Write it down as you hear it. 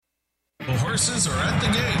horses are at the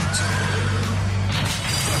gate.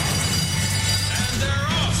 And they're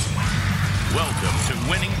off. Welcome to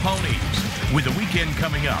Winning Ponies. With the weekend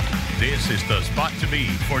coming up, this is the spot to be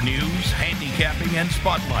for news, handicapping, and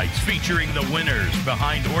spotlights featuring the winners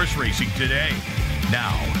behind horse racing today.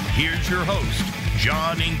 Now, here's your host,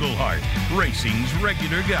 John Englehart, racing's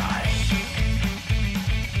regular guy.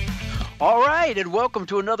 All right, and welcome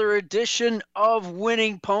to another edition of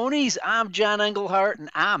Winning Ponies. I'm John Englehart,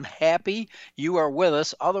 and I'm happy you are with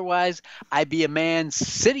us. Otherwise, I'd be a man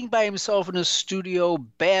sitting by himself in a studio,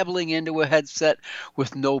 babbling into a headset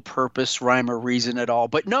with no purpose, rhyme, or reason at all.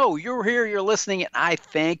 But no, you're here, you're listening, and I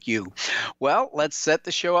thank you. Well, let's set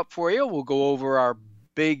the show up for you. We'll go over our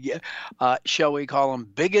big, shall we call them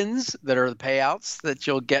biggins, that are the payouts that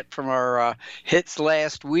you'll get from our hits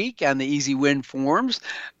last week on the Easy Win forms.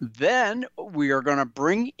 Then we are going to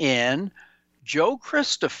bring in Joe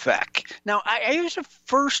Kristufek. Now, I used to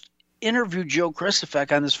first interview Joe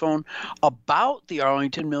Kristufek on this phone about the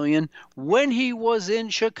Arlington Million when he was in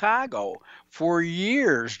Chicago. For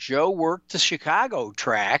years, Joe worked the Chicago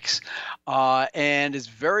tracks and is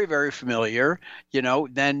very, very familiar.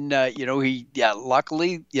 Then he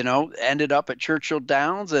luckily, ended up at Churchill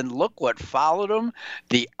Downs, and look what followed him,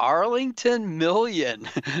 the Arlington Million.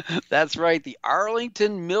 That's right, the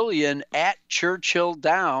Arlington Million at Churchill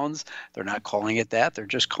Downs. They're not calling it that. They're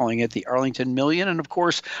just calling it the Arlington Million. And, of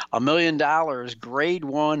course, $1 million, grade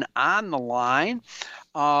one on the line.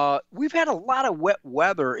 We've had a lot of wet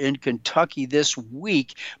weather in Kentucky this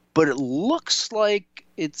week, but it looks like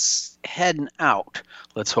it's heading out.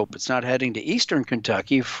 Let's hope it's not heading to eastern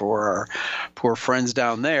Kentucky for our poor friends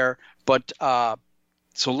down there. But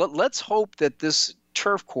so let's hope that this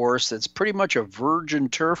turf course, that's pretty much a virgin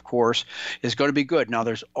turf course, is going to be good. Now,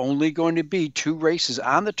 there's only going to be 2 races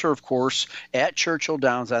on the turf course at Churchill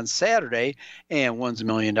Downs on Saturday, and one's $1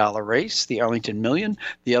 million race, the Arlington Million.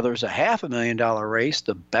 The other is a $500,000 race,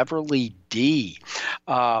 the Beverly D.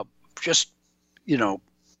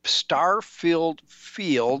 Star-filled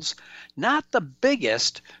fields, not the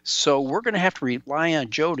biggest, so we're going to have to rely on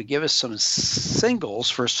Joe to give us some singles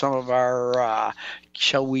for some of our,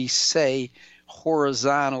 shall we say,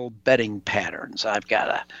 horizontal betting patterns. I've got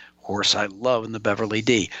a horse I love in the Beverly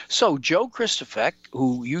D. So Joe Kristufek,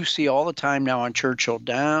 who you see all the time now on Churchill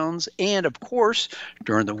Downs, and of course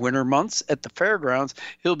during the winter months at the fairgrounds,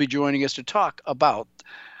 he'll be joining us to talk about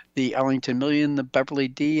the Arlington Million, the Beverly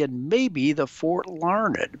D, and maybe the Fort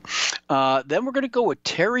Larned. Then we're going to go with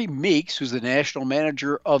Terry Meyocks, who's the national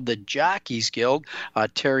manager of the Jockeys Guild.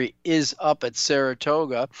 Terry is up at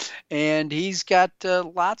Saratoga, and he's got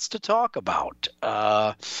lots to talk about.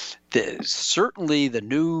 Certainly the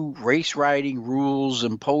new race riding rules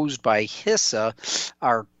imposed by HISA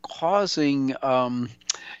are causing,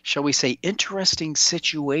 shall we say, interesting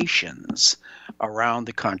situations around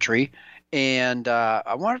the country. And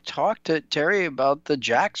I want to talk to Terry about the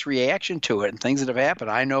Jocks' reaction to it and things that have happened.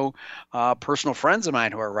 I know personal friends of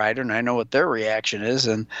mine who are riders, and I know what their reaction is.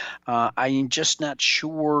 And I'm just not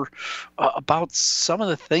sure about some of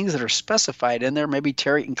the things that are specified in there. Maybe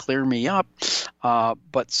Terry can clear me up.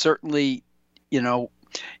 But certainly,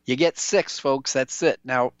 you get 6, folks. That's it.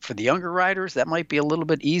 Now, for the younger riders, that might be a little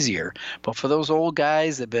bit easier. But for those old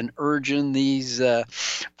guys that have been urging these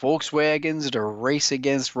Volkswagens to race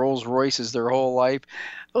against Rolls Royces their whole life,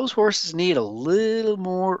 those horses need a little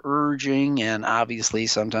more urging. And obviously,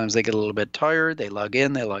 sometimes they get a little bit tired. They lug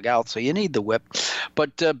in, they lug out. So you need the whip.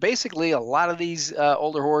 But basically, a lot of these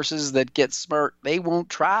older horses that get smart, they won't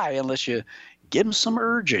try unless you give them some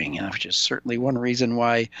urging, and which is certainly one reason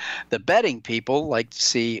why the betting people like to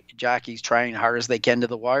see jockeys trying hard as they can to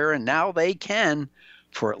the wire, and now they can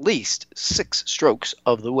for at least 6 strokes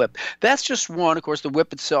of the whip. That's just one. Of course, the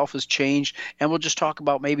whip itself has changed, and we'll just talk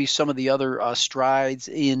about maybe some of the other strides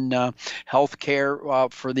in healthcare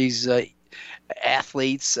for these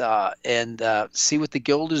athletes and see what the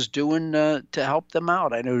Guild is doing to help them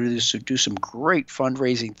out. I know they do some great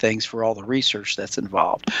fundraising things for all the research that's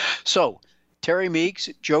involved. So Terry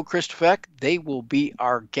Meyocks, Joe Kristufek, they will be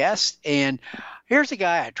our guests. And here's a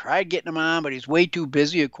guy, I tried getting him on, but he's way too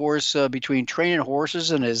busy, of course, between training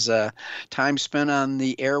horses and his time spent on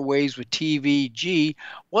the airwaves with TVG.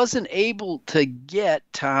 Wasn't able to get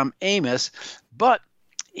Tom Amoss, but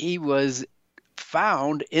he was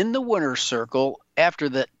found in the winner's circle after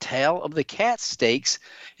the Tail of the Cat Stakes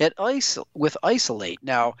with Isolate.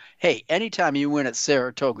 Now, hey, anytime you win at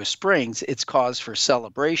Saratoga Springs, it's cause for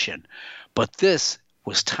celebration. But this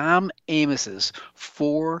was Tom Amoss's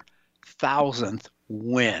 4,000th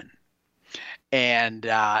win. And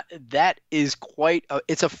that is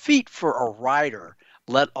it's a feat for a rider,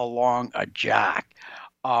 let alone a jock.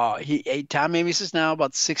 Tom Ames is now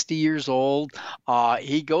about 60 years old.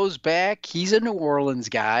 He goes back. He's a New Orleans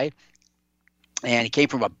guy. And he came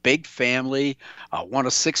from a big family, one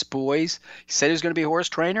of 6 boys. He said he was going to be a horse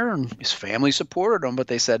trainer, and his family supported him. But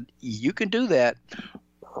they said, you can do that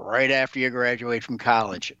right after you graduate from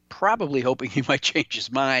college, probably hoping he might change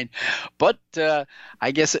his mind. But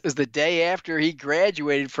I guess it was the day after he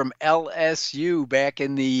graduated from LSU back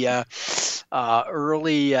in the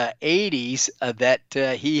early 80s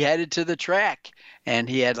that he headed to the track. And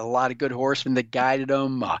he had a lot of good horsemen that guided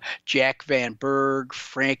him, Jack Van Berg,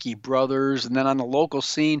 Frankie Brothers, and then on the local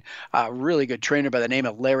scene, a really good trainer by the name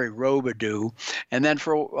of Larry Robidoux. And then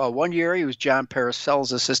for 1 year, he was John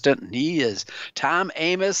Paracel's assistant, and he is Tom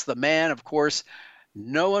Ames, the man, of course.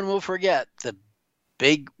 No one will forget the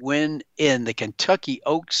big win in the Kentucky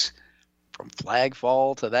Oaks from Flag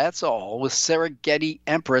Fall to That's All with Serengeti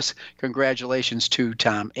Empress. Congratulations to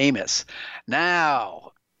Tom Ames. Now,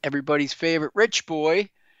 everybody's favorite rich boy,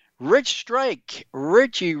 Rich Strike.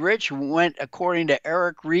 Richie Rich went, according to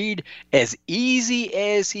Eric Reed, as easy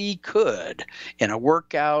as he could in a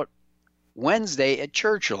workout Wednesday at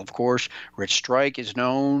Churchill. Of course, Rich Strike is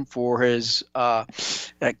known for his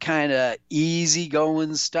kind of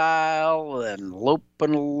easygoing style and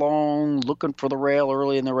loping along, looking for the rail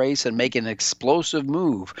early in the race and making an explosive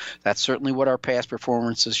move. That's certainly what our past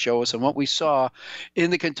performances show us and what we saw in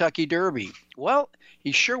the Kentucky Derby. Well,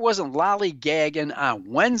 he sure wasn't lollygagging on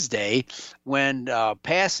Wednesday when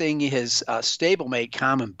passing his stablemate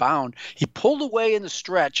Common Bound. He pulled away in the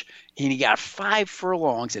stretch, and he got 5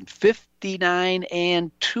 furlongs in 59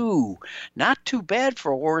 and 2. Not too bad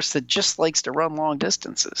for a horse that just likes to run long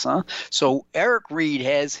distances, huh? So Eric Reed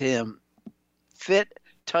has him fit,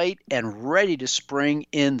 tight, and ready to spring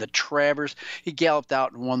in the Travers. He galloped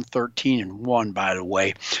out in 1:13 and 1, by the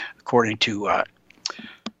way, according to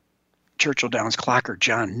Churchill Downs clocker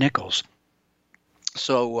John Nichols.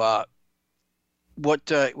 So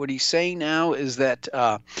what he's saying now is that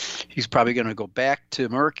he's probably going to go back to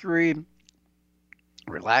Mercury,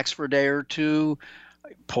 relax for a day or two,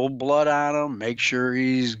 pull blood on him, make sure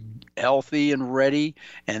he's healthy and ready,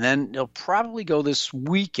 and then he'll probably go this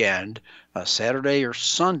weekend, Saturday or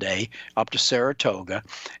Sunday, up to Saratoga,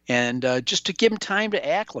 and just to give him time to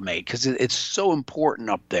acclimate, because it's so important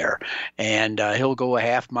up there. And he'll go a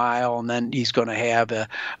half mile, and then he's going to have a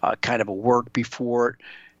kind of a work before it.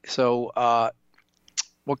 So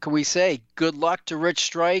what can we say? Good luck to Rich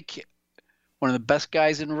Strike, one of the best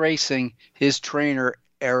guys in racing, his trainer,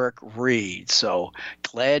 Eric Reed. So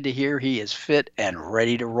glad to hear he is fit and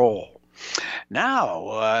ready to roll.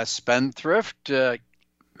 Now, Spendthrift,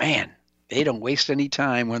 man, they don't waste any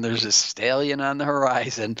time when there's a stallion on the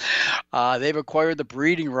horizon. They've acquired the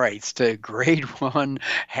breeding rights to Grade 1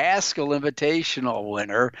 Haskell Invitational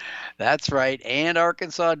winner. That's right, and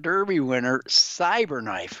Arkansas Derby winner,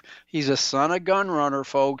 Cyberknife. He's a son of Gun Runner,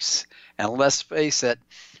 folks. And let's face it,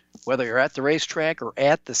 whether you're at the racetrack or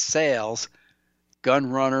at the sales,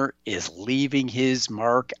 Gun Runner is leaving his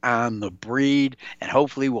mark on the breed, and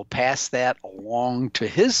hopefully will pass that along to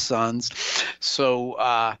his sons.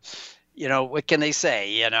 So, what can they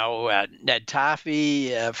say? Ned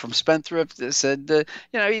Toffee from Spendthrift said,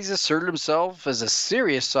 he's asserted himself as a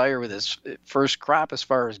serious sire with his first crop as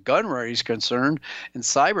far as Gun Runner is concerned, and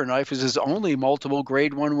Cyberknife is his only multiple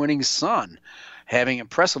Grade 1 winning son, having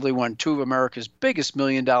impressively won 2 of America's biggest $1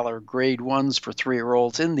 million Grade 1s for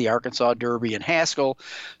 3-year-olds in the Arkansas Derby and Haskell.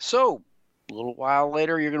 So a little while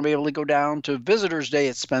later, you're going to be able to go down to Visitors Day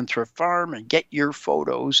at Spendthrift Farm and get your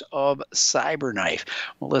photos of Cyberknife.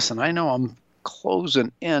 Well, listen, I know I'm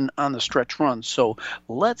closing in on the stretch run, so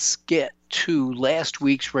let's get to last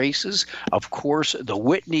week's races. Of course, the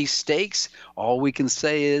Whitney Stakes. All we can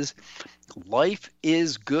say is life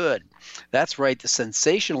is good. That's right. The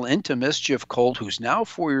sensational Into Mischief colt, who's now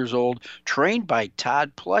 4 years old, trained by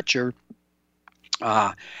Todd Pletcher,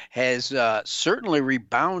 has certainly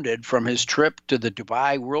rebounded from his trip to the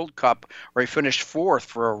Dubai World Cup, where he finished 4th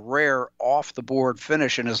for a rare off-the-board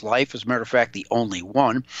finish in his life. As a matter of fact, the only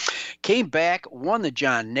one. Came back, won the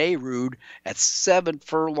John Nehrude at 7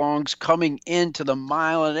 furlongs, coming into the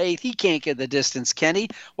 1 1/8. He can't get the distance, can he?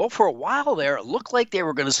 Well, for a while there, it looked like they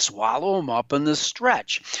were going to swallow him up in the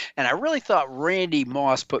stretch. And I really thought Randy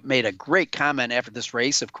Moss made a great comment after this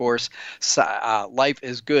race. Of course, Life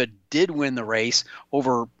is Good did win the race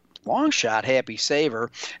over long shot Happy Saver,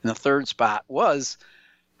 and the 3rd spot was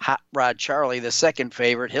Hot Rod Charlie, the 2nd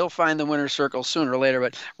favorite. He'll find the winner's circle sooner or later,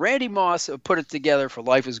 but Randy Moss put it together for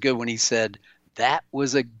Life is Good when he said that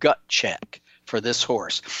was a gut check for this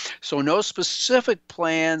horse. So no specific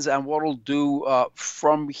plans on what he'll do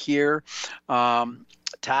from here.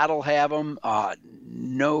 Todd will have him.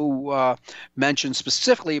 No mention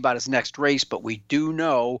specifically about his next race, but we do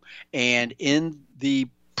know, and in the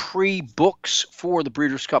pre-books for the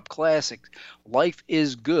Breeders' Cup Classic, Life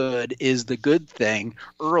is Good is the good thing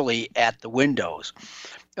early at the windows.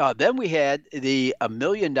 Then we had the $1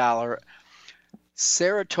 million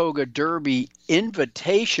Saratoga Derby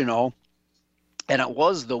Invitational, and it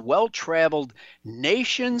was the well-traveled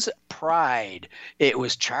Nation's Pride. It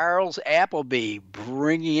was Charles Appleby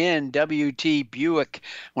bringing in W.T. Buick,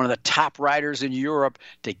 one of the top riders in Europe,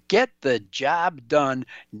 to get the job done.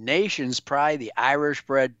 Nation's Pride, the Irish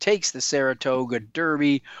bred, takes the Saratoga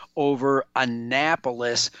Derby over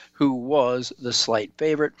Annapolis, who was the slight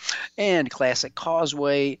favorite. And Classic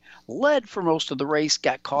Causeway led for most of the race,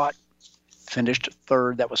 got caught, finished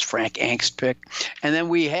third. That was Frank Ank's pick. And then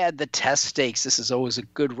we had the Test Stakes. This is always a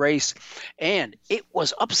good race. And it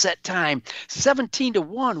was upset time.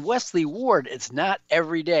 17-1, Wesley Ward. It's not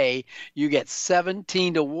every day you get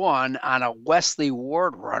 17-1 on a Wesley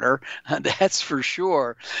Ward runner. That's for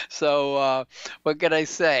sure. So what can I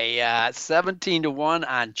say? 17-1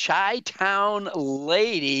 on Chi-Town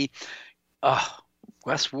Lady. Oh,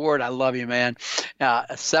 Wes Ward, I love you, man. A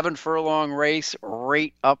 7-furlong race,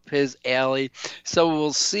 right up his alley. So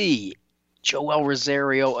we'll see. Joel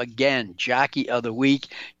Rosario, again, Jockey of the Week,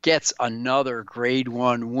 gets another Grade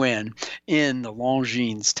 1 win in the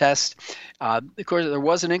Longines Test. Of course, there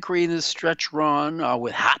was an inquiry in the stretch run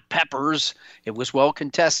with Hot Peppers. It was well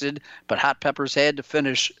contested, but Hot Peppers had to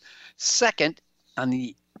finish second on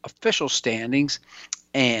the official standings,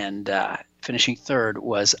 and finishing third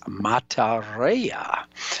was Matarea,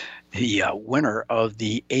 the winner of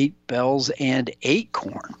the 8 Bells and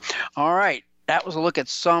Acorn. All right, that was a look at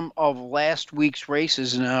some of last week's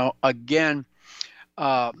races. Now, again,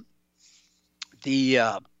 I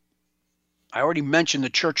already mentioned the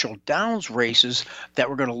Churchill Downs races that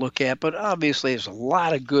we're going to look at, but obviously there's a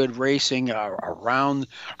lot of good racing around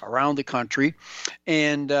the country,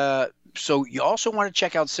 and so you also want to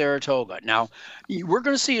check out Saratoga. Now, we're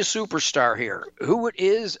going to see a superstar here. Who it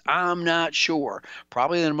is, I'm not sure.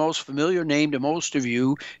 Probably the most familiar name to most of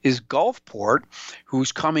you is Gulfport,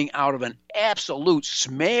 who's coming out of an absolute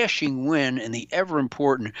smashing win in the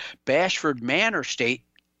ever-important Bashford Manor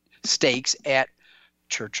Stakes at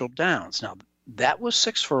Churchill Downs. Now, that was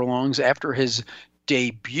 6 furlongs after his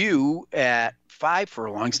debut at 5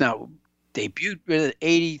 furlongs. Now, debuted with an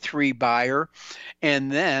 83 buyer,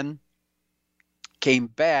 and then came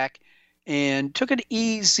back and took it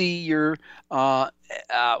easier. What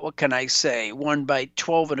can I say? Won by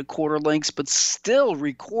 12 1/4 lengths, but still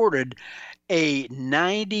recorded a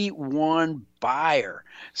 91 buyer.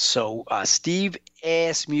 So Steve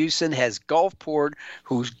Asmussen has Gulfport,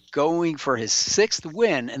 who's going for his 6th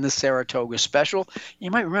win in the Saratoga Special.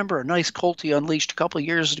 You might remember a nice colt he unleashed a couple of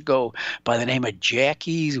years ago by the name of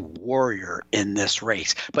Jackie's Warrior in this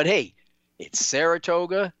race. But hey, it's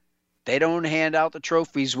Saratoga. They don't hand out the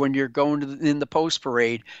trophies when you're going in the post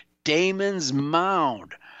parade. Damon's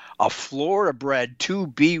Mound, a Florida bred to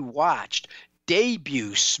be watched.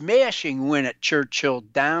 Debut smashing win at Churchill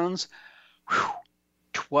Downs.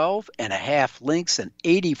 12 1/2 lengths and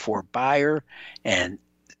 84 buyer. And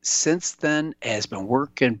since then has been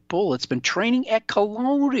working bull. It's been training at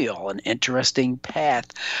Colonial, an interesting path.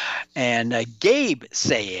 And Gabe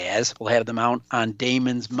Sayaz will have the mount on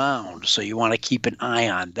Damon's Mound, so you want to keep an eye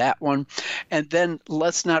on that one. And then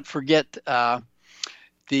let's not forget the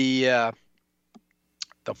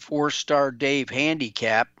 4-star Dave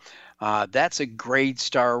handicap. That's a grade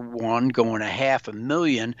star 1 going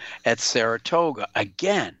 $500,000 at Saratoga.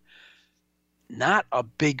 Again, not a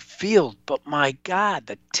big field, but my God,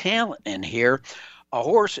 the talent in here. A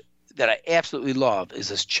horse that I absolutely love is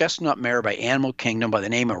this chestnut mare by Animal Kingdom by the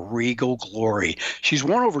name of Regal Glory. She's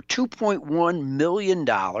won over $2.1 million.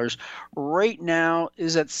 Right now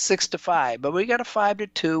is at 6-5, but we got a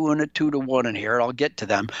 5-2 and a 2-1 in here. I'll get to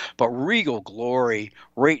them. But Regal Glory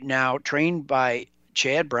right now trained by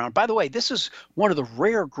Chad Brown. By the way, this is one of the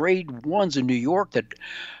rare grade 1s in New York that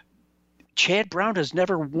Chad Brown has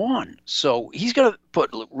never won. So he's going to put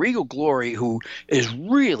Regal Glory, who is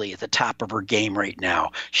really at the top of her game right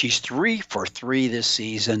now. She's 3 for 3 this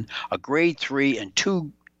season, a grade 3 and 2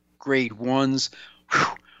 grade 1s.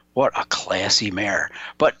 Whew, what a classy mare.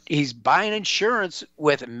 But he's buying insurance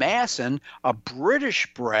with Masson, a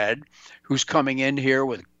British bred who's coming in here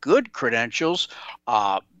with good credentials.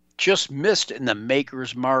 Just missed in the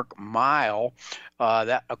Maker's Mark Mile.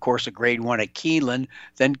 That, of course, a grade 1 at Keeneland.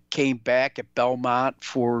 Then came back at Belmont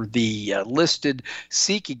for the listed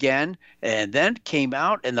Seek again, and then came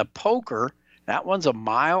out in the Poker. That one's a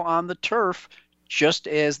mile on the turf, just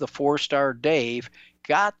as the 4-star Dave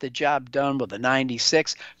got the job done with a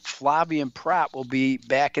 96. Flavian Pratt will be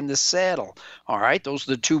back in the saddle. All right, those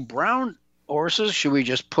are the two brown horses. Should we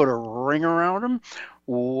just put a ring around them?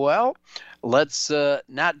 Well, let's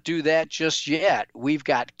not do that just yet. We've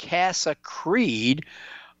got Casa Creed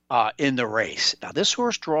in the race. Now, this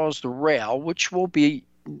horse draws the rail, which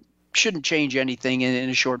shouldn't change anything in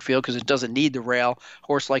a short field because it doesn't need the rail.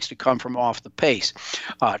 Horse likes to come from off the pace.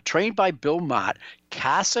 Trained by Bill Mott,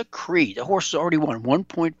 Casa Creed. The horse has already won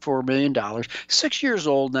 $1.4 million. 6 years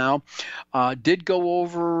old now. Did go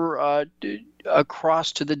over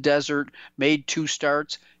across to the desert, made 2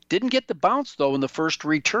 starts. Didn't get the bounce, though, in the first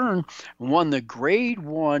return. Won the Grade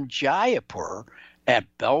 1 Jaipur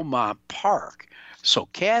at Belmont Park. So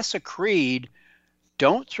Casa Creed,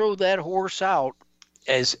 don't throw that horse out.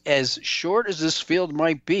 As short as this field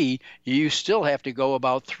might be, you still have to go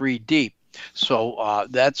about 3 deep. So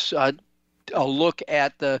that's a look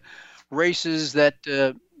at the races that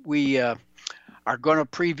we are going to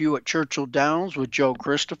preview at Churchill Downs with Joe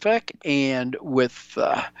Kristufek, and with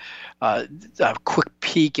a quick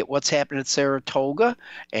peek at what's happening at Saratoga.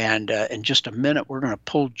 And in just a minute, we're going to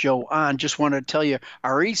pull Joe on. Just wanted to tell you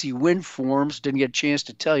our easy win forms. Didn't get a chance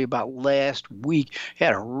to tell you about last week.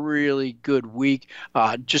 Had a really good week.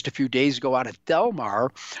 Just a few days ago out at Del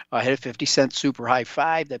Mar, had a 50-cent super high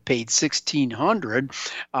 5 that paid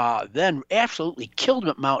 $1,600. Then absolutely killed him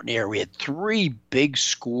at Mountaineer. We had 3 big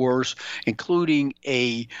scores, including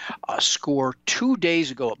a score 2 days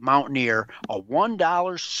ago at Mountaineer, a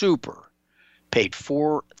 $1 super. Paid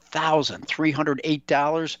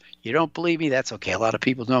 $4,308. You don't believe me? That's okay. A lot of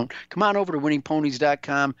people don't. Come on over to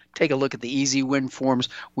winningponies.com. Take a look at the easy win forms.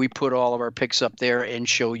 We put all of our picks up there and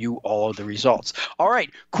show you all of the results. All right,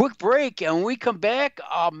 quick break. And when we come back,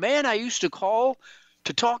 a man I used to call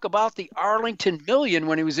to talk about the Arlington Million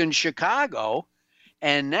when he was in Chicago.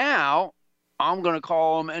 And now I'm going to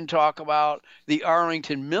call him and talk about the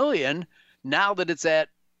Arlington Million now that it's at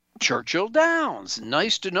Churchill Downs.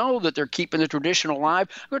 Nice to know that they're keeping the tradition alive.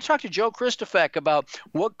 I'm going to talk to Joe Kristufek about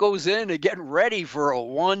what goes into getting ready for a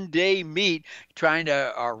one-day meet, trying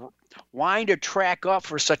to wind a track up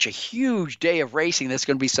for such a huge day of racing that's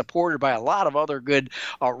going to be supported by a lot of other good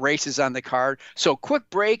races on the card. So quick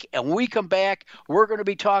break, and when we come back, we're going to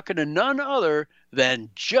be talking to none other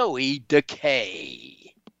than Joey Decay.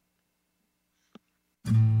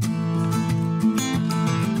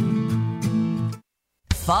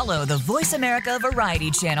 Follow the Voice America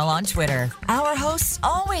Variety channel on Twitter. Our hosts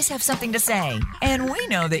always have something to say, and we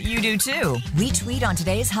know that you do too. We tweet on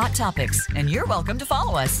today's hot topics, and you're welcome to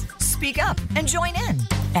follow us. Speak up and join in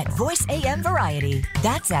at Voice AM Variety.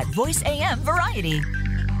 That's at Voice AM Variety.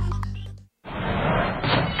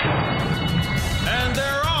 And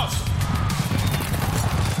they're off.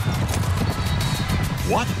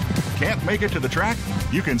 What? Can't make it to the track?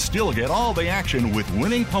 You can still get all the action with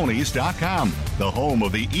winningponies.com, the home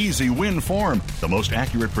of the easy win form, the most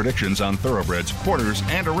accurate predictions on thoroughbreds, quarters,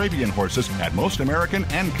 and Arabian horses at most American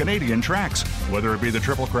and Canadian tracks. Whether it be the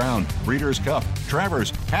Triple Crown, Breeders' Cup, Travers,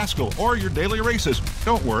 Haskell, or your daily races,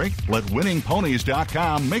 don't worry, let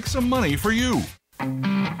winningponies.com make some money for you.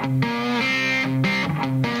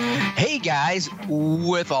 Hey guys,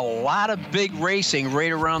 with a lot of big racing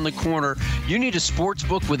right around the corner, you need a sports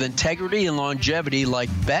book with integrity and longevity like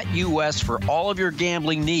BetUS for all of your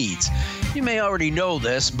gambling needs. You may already know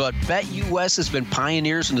this, but BetUS has been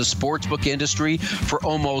pioneers in the sportsbook industry for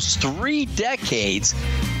almost 3 decades,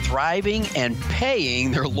 thriving and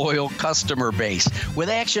paying their loyal customer base. With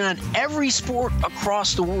action on every sport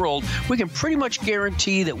across the world, we can pretty much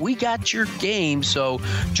guarantee that we got your game. So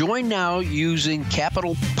join now using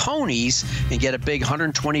Capital Ponies and get a big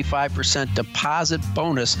 125% deposit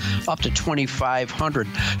bonus up to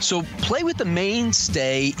 $2,500. So play with the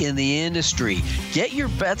mainstay in the industry. Get your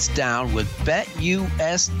bets down with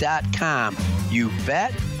BetUS.com. You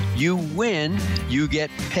bet, you win, you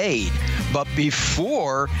get paid. But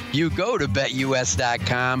before you go to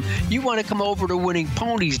BetUS.com, you want to come over to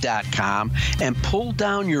winningponies.com and pull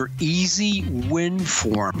down your easy win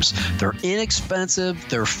forms. They're inexpensive,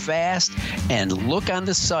 they're fast, and look on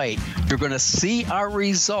the site. You're going to see our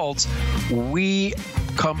results. We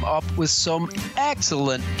come up with some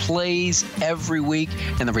excellent plays every week,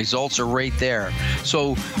 and the results are right there.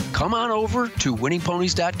 So come on over to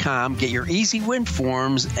winningponies.com, get your easy win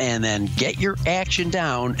forms, and then get your action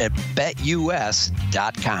down at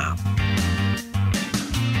BetUS.com.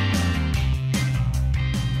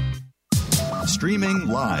 Streaming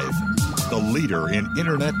live, the leader in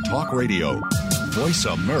Internet talk radio,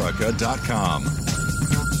 voiceamerica.com.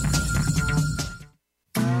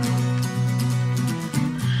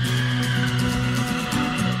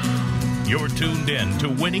 You're tuned in to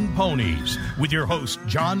Winning Ponies with your host,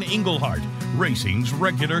 John Englehart, racing's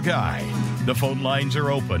regular guy. The phone lines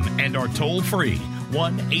are open and are toll-free,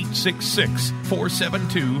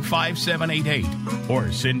 1-866-472-5788,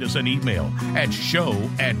 or send us an email at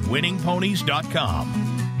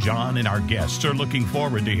show@winningponies.com. John and our guests are looking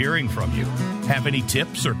forward to hearing from you. Have any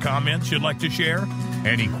tips or comments you'd like to share?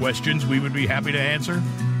 Any questions we would be happy to answer?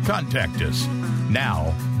 Contact us.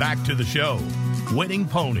 Now, back to the show. Winning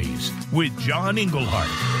Ponies with John Englehart.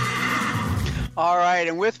 All right,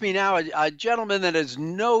 and with me now, a gentleman that is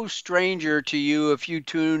no stranger to you if you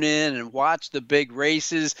tune in and watch the big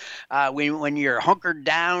races. When you're hunkered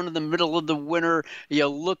down in the middle of the winter, you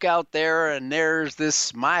look out there and there's this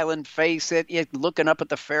smiling face at you, looking up at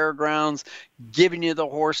the fairgrounds, giving you the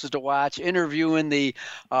horses to watch, interviewing the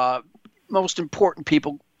most important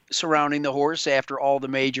people surrounding the horse after all the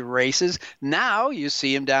major races. Now you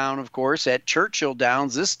see him down, of course, at Churchill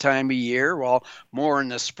Downs this time of year, well, more in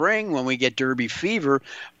the spring when we get Derby fever.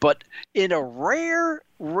 But in a rare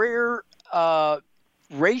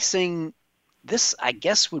racing, this, I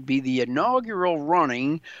guess, would be the inaugural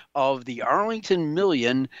running of the Arlington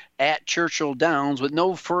Million at Churchill Downs. With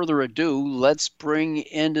no further ado, let's bring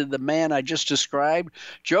into the man I just described,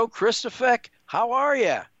 Joe Kristufek. How are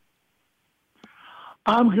you?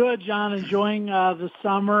 I'm good, John. Enjoying the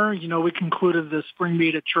summer. You know, we concluded the spring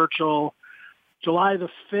meet at Churchill July the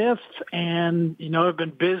 5th, and, you know, I've been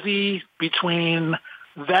busy between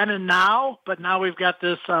then and now, but now we've got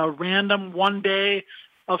this random one day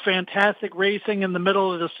of fantastic racing in the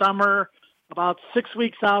middle of the summer, about 6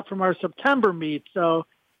 weeks out from our September meet. So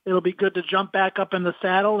it'll be good to jump back up in the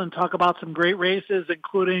saddle and talk about some great races,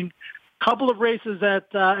 including a couple of races that,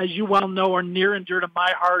 as you well know, are near and dear to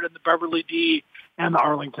my heart in the Beverly D and the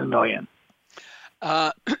Arlington Million.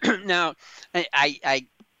 Now, I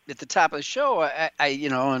at the top of the show, I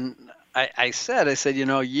said, you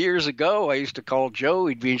know, years ago, I used to call Joe.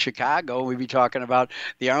 He'd be in Chicago. And we'd be talking about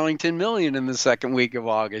the Arlington Million in the second week of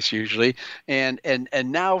August, usually. And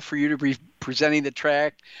now for you to be presenting the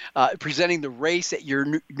track, presenting the race at your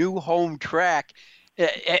new home track,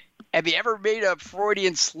 have you ever made a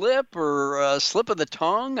Freudian slip or a slip of the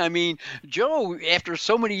tongue? I mean, Joe, after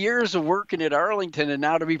so many years of working at Arlington and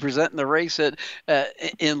now to be presenting the race at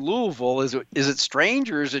in Louisville, is it strange,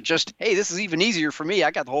 or is it just, hey, this is even easier for me?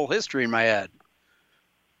 I got the whole history in my head.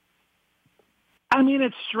 I mean,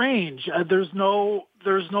 it's strange. There's no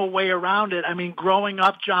way around it. I mean, growing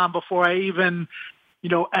up, John, before I even, you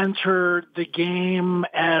know, entered the game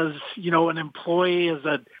as, you know, an employee, as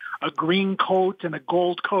a green coat and a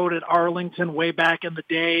gold coat at Arlington way back in the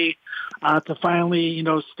day, to finally, you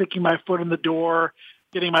know, sticking my foot in the door,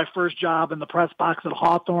 getting my first job in the press box at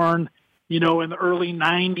Hawthorne, you know, in the early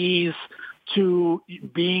 90s, to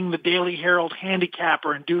being the Daily Herald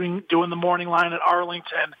handicapper and doing the morning line at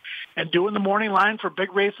Arlington and doing the morning line for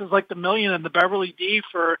big races like the Million and the Beverly D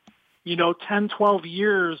for, you know, 10, 12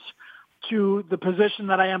 years, to the position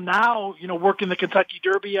that I am now, you know, working the Kentucky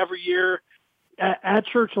Derby every year at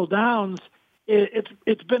Churchill Downs.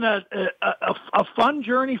 It's been a fun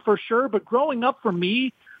journey for sure. But growing up for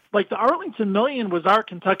me, like, the Arlington Million was our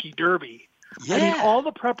Kentucky Derby. Yeah. I mean, all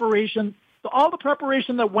the preparation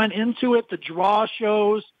that went into it, the draw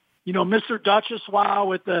shows, you know, Mr. Duchess, wow,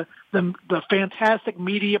 with the fantastic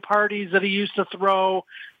media parties that he used to throw.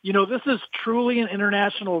 You know, this is truly an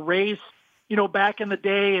international race, you know, back in the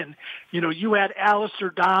day. And, you know, you had Alistair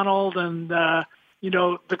Donald and, you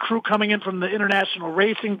know, the crew coming in from the International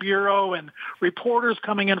Racing Bureau and reporters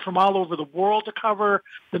coming in from all over the world to cover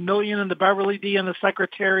the Million and the Beverly D and the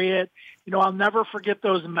Secretariat. You know, I'll never forget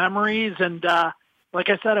those memories. And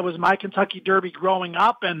like I said, it was my Kentucky Derby growing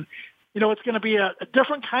up. And, you know, it's going to be a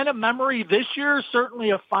different kind of memory this year,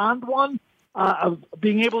 certainly a fond one, of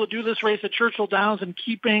being able to do this race at Churchill Downs and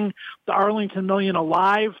keeping the Arlington Million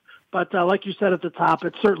alive. But like you said at the top,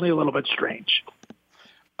 it's certainly a little bit strange.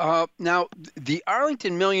 Now, the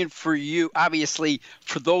Arlington Million for you, obviously,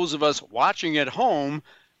 for those of us watching at home,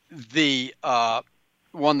 the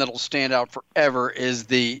one that'll stand out forever is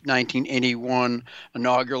the 1981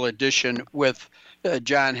 inaugural edition with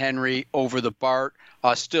John Henry over the Bart.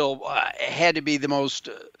 Still had to be the most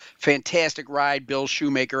fantastic ride Bill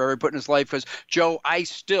Shoemaker ever put in his life. Because, Joe, I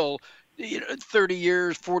still, 30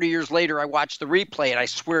 years, 40 years later, I watch the replay, and I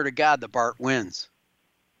swear to God the Bart wins.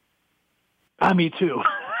 Me too.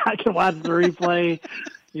 I can watch the replay,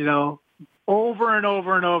 you know, over and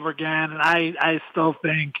over and over again, and I still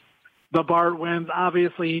think, the Bart wins.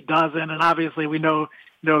 Obviously, he doesn't, and obviously we know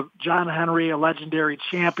John Henry, a legendary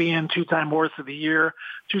champion, 2-time Horse of the Year,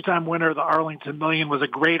 2-time winner of the Arlington Million, was a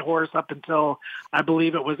great horse up until I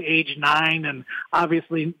believe it was age 9, and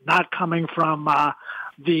obviously not coming from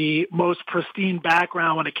the most pristine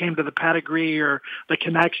background when it came to the pedigree or the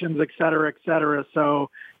connections, et cetera, et cetera.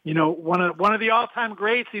 So, one of the all-time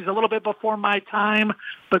greats. He's a little bit before my time,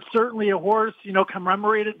 but certainly a horse,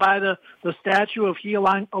 commemorated by the statue of he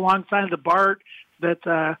alongside the Bart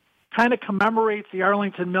that kind of commemorates the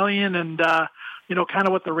Arlington Million and, kind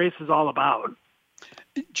of what the race is all about.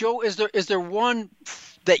 Joe, is there one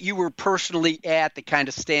that you were personally at that kind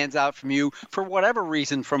of stands out from you for whatever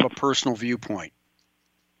reason from a personal viewpoint?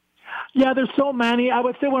 Yeah, there's so many. I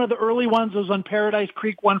would say one of the early ones was when Paradise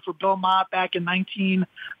Creek won for Bill Mott back in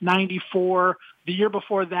 1994. The year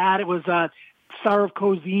before that, it was Star of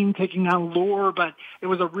Cozine taking on Lure, but it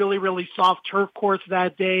was a really, really soft turf course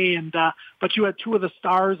that day. And but you had two of the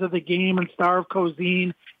stars of the game, and Star of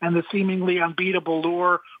Cozine and the seemingly unbeatable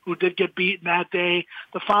Lure, who did get beaten that day.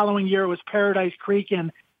 The following year was Paradise Creek,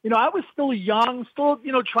 and I was still young,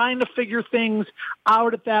 trying to figure things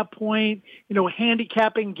out at that point.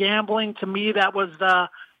 Handicapping, gambling, to me, that was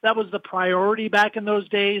the priority back in those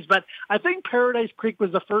days. But I think Paradise Creek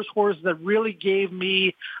was the first horse that really gave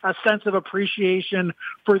me a sense of appreciation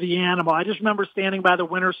for the animal. I just remember standing by the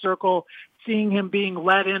winner's circle, seeing him being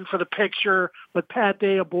let in for the picture with Pat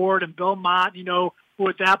Day aboard and Bill Mott, who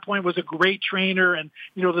at that point was a great trainer, and,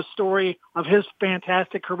 the story of his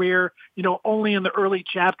fantastic career, only in the early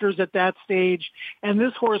chapters at that stage. And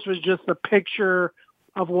this horse was just a picture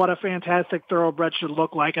of what a fantastic thoroughbred should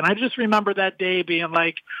look like. And I just remember that day being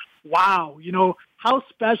like, wow, how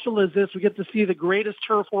special is this? We get to see the greatest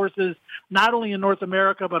turf horses, not only in North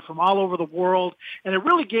America, but from all over the world. And it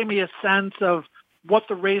really gave me a sense of what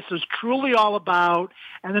the race is truly all about.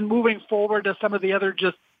 And then moving forward to some of the other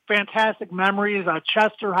just fantastic memories,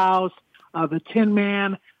 Chester House, the Tin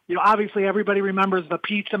Man. Obviously everybody remembers the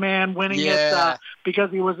Pizza Man winning it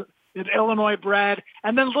because he was an Illinois bred.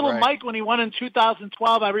 And then Little Mike, when he won in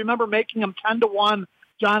 2012, I remember making him 10-1,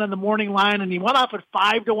 John, in the morning line, and he went off at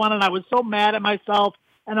 5-1, and I was so mad at myself.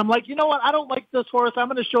 And I'm like, you know what? I don't like this horse. I'm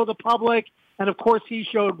going to show the public. And of course he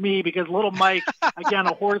showed me, because Little Mike, again,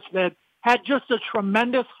 a horse that had just a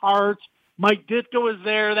tremendous heart. Mike Ditka was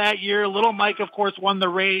there that year. Little Mike, of course, won the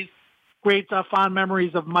race. Great fond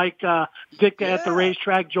memories of Mike Ditka at the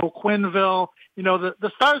racetrack, Joe Quinville.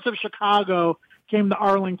 The stars of Chicago came to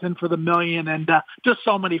Arlington for the Million, and just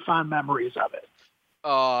so many fond memories of it.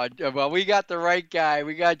 Oh, well, we got the right guy.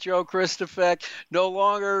 We got Joe Kristufek, no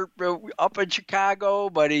longer up in Chicago,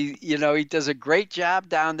 but he does a great job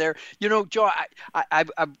down there. Joe,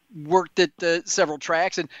 I've worked at several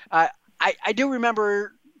tracks, and I do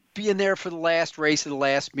remember being there for the last race of the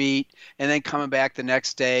last meet and then coming back the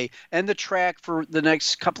next day. And the track for the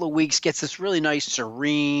next couple of weeks gets this really nice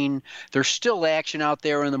serene. There's still action out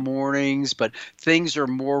there in the mornings, but things are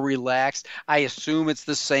more relaxed. I assume it's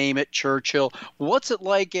the same at Churchill. What's it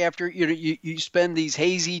like after you spend these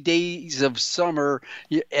hazy days of summer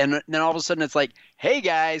and then all of a sudden it's like, hey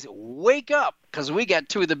guys, wake up, because we got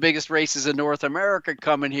two of the biggest races in North America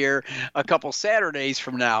coming here a couple Saturdays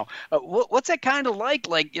from now. What's that kind of like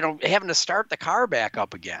having to start the car back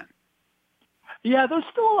up again? Yeah, there's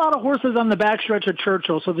still a lot of horses on the backstretch at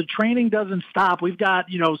Churchill, so the training doesn't stop. We've got,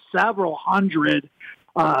 several hundred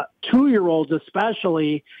 2-year-olds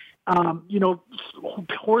especially.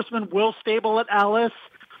 Horsemen will stable at Ellis.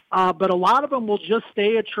 But a lot of them will just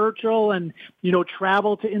stay at Churchill and,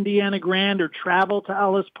 travel to Indiana Grand or travel to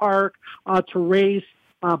Ellis Park to race,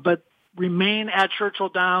 but remain at Churchill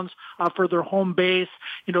Downs for their home base.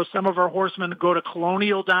 Some of our horsemen go to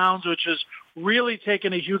Colonial Downs, which is really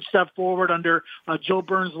taken a huge step forward under Joe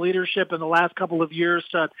Burns' leadership in the last couple of years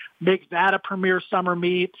to make that a premier summer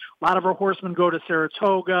meet. A lot of our horsemen go to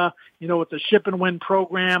Saratoga, with the Ship and Win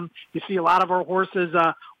program. You see a lot of our horses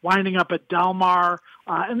winding up at Del Mar.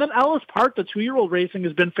 And then Ellis Park, the 2-year-old racing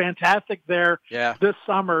has been fantastic there this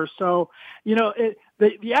summer. So,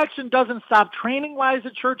 the action doesn't stop training-wise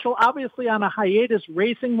at Churchill, obviously on a hiatus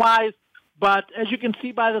racing-wise. But as you can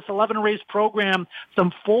see by this 11-race program,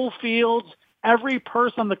 some full fields. Every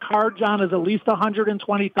purse on the card, John, is at least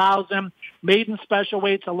 $120,000, maiden special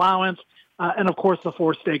weights allowance, and, of course, the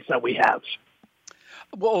 4 stakes that we have.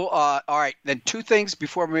 Well, all right. Then 2 things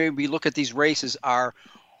before we look at these races are,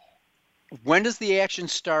 when does the action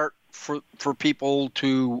start for people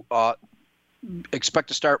to expect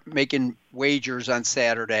to start making wagers on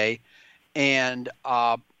Saturday? And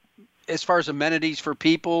as far as amenities for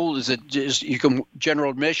people, is it just you can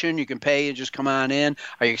general admission, you can pay and just come on in?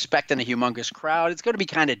 Are you expecting a humongous crowd? It's going to be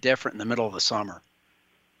kind of different in the middle of the summer.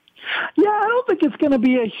 Yeah, I don't think it's going to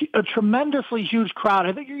be a tremendously huge crowd.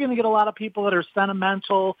 I think you're going to get a lot of people that are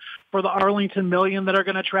sentimental for the Arlington Million that are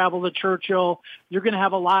going to travel to Churchill. You're going to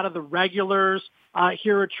have a lot of the regulars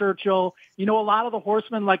here at Churchill. A lot of the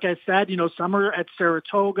horsemen, like I said, some are at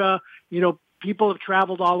Saratoga. People have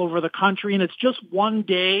traveled all over the country, and it's just one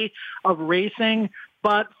day of racing.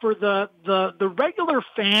 But for the regular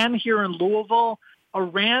fan here in Louisville, a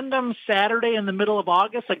random Saturday in the middle of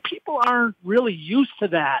August, people aren't really used to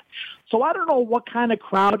that. So I don't know what kind of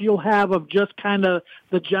crowd you'll have of just kind of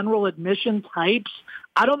the general admission types.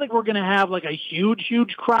 I don't think we're going to have a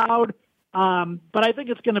huge crowd. But I think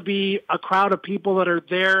it's going to be a crowd of people that are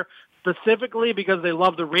there specifically because they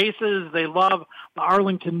love the races. They love the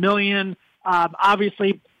Arlington Million.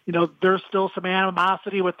 Obviously, there's still some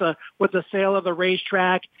animosity with the sale of the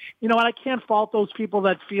racetrack. And I can't fault those people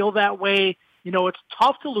that feel that way. It's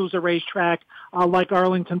tough to lose a racetrack like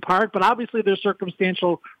Arlington Park, but obviously there's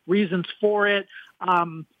circumstantial reasons for it.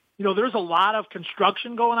 There's a lot of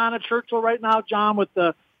construction going on at Churchill right now, John, with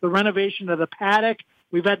the renovation of the paddock.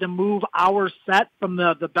 We've had to move our set from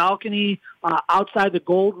the balcony outside the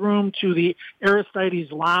Gold Room to the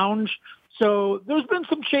Aristides Lounge. So there's been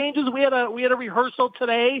some changes. We had a rehearsal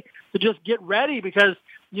today to just get ready because,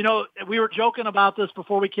 we were joking about this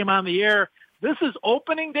before we came on the air. This is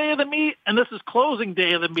opening day of the meet, and this is closing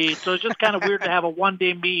day of the meet. So it's just kind of weird to have a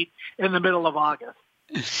one-day meet in the middle of August.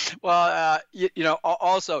 Well,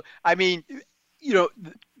 also, the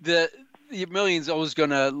Million's always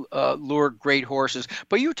going to lure great horses.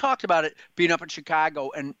 But you talked about it being up in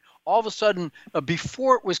Chicago, and all of a sudden,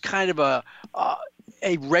 before it was kind of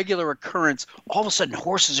a regular occurrence, all of a sudden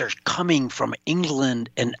horses are coming from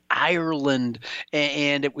England and Ireland,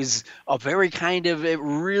 and it was a very it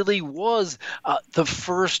really was the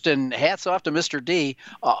first, and hats off to Mr. D,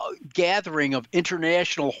 gathering of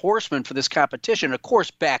international horsemen for this competition. Of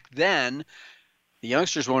course, back then, the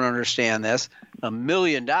youngsters won't understand this, $1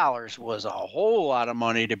 million was a whole lot of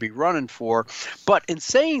money to be running for. But in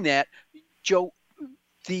saying that, Joe,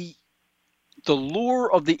 the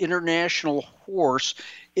lure of the international horse,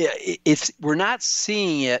 we're not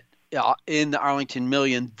seeing it in the Arlington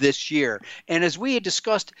Million this year. And as we had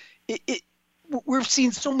discussed, we've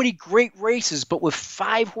seen so many great races, but with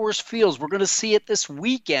 5-horse fields, we're going to see it this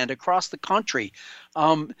weekend across the country.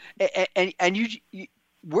 And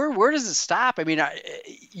where does it stop?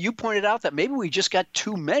 You pointed out that maybe we just got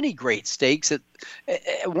too many great stakes at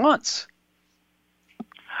once.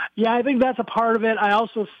 Yeah, I think that's a part of it. I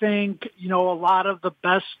also think, a lot of the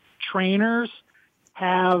best trainers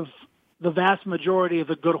have the vast majority of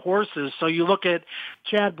the good horses. So you look at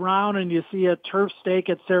Chad Brown and you see a turf stake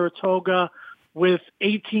at Saratoga with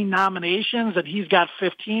 18 nominations, and he's got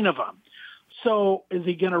 15 of them. So is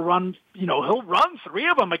he going to run, he'll run 3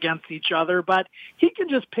 of them against each other, but he can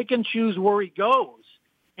just pick and choose where he goes.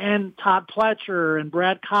 And Todd Pletcher and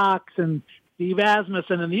Brad Cox and Steve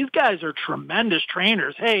Asmussen, and these guys are tremendous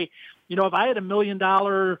trainers. Hey, if I had $1 million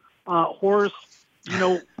horse,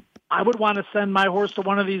 I would want to send my horse to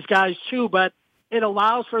one of these guys too, but it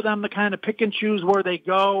allows for them to kind of pick and choose where they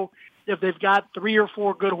go. If they've got 3 or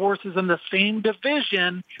 4 good horses in the same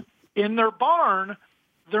division in their barn,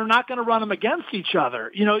 they're not going to run them against each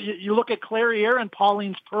other. You look at Clariere and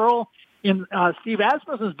Pauline's Pearl in Steve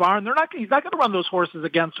Asmussen's barn. He's not going to run those horses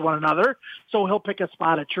against one another. So he'll pick a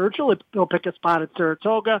spot at Churchill. He'll pick a spot at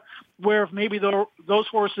Saratoga, where if maybe those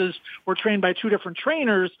horses were trained by 2 different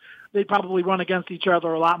trainers, they'd probably run against each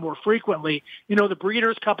other a lot more frequently. The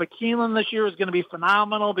Breeders' Cup at Keeneland this year is going to be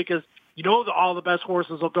phenomenal because all the best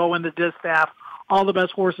horses will go in the distaff. All the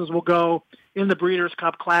best horses will go in the Breeders'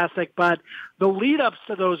 Cup Classic. But the lead-ups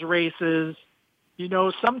to those races,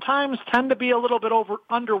 sometimes tend to be a little bit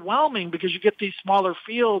underwhelming because you get these smaller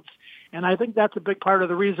fields. And I think that's a big part of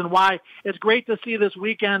the reason why it's great to see this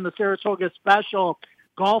weekend the Saratoga Special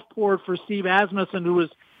Gulfport for Steve Asmussen, who was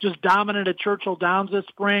just dominant at Churchill Downs this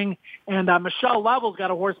spring. And Michelle Lovell's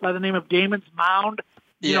got a horse by the name of Damon's Mound.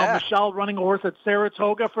 Michelle running a horse at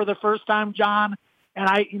Saratoga for the first time, John. And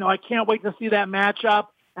I can't wait to see that matchup.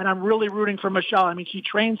 And I'm really rooting for Michelle. She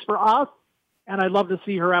trains for us, and I'd love to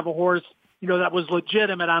see her have a horse, that was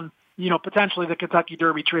legitimate on, potentially the Kentucky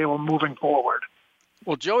Derby Trail moving forward.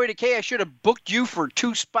 Well, Joey DeKay, I should have booked you for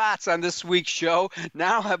 2 spots on this week's show.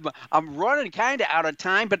 Now I'm running kind of out of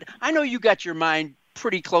time, but I know you got your mind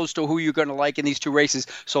pretty close to who you're going to like in these two races.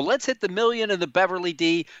 So let's hit the Million and the Beverly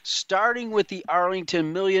D. Starting with the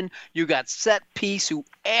Arlington Million, you got Set Piece, who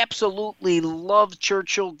absolutely loves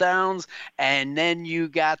Churchill Downs, and then you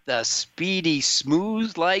got the speedy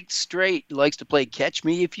Smooth Like Straight, who likes to play Catch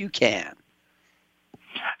Me If You Can.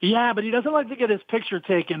 Yeah, but he doesn't like to get his picture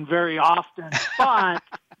taken very often. But,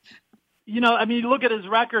 you know, I mean, look at his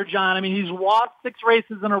record, John. I mean, he's walked 6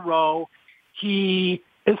 races in a row. He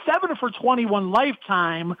is 7 for 21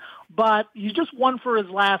 lifetime, but he's just 1 for his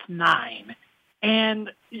last 9.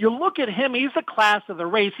 And you look at him, he's the class of the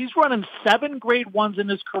race. He's running 7 grade 1s in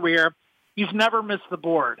his career. He's never missed the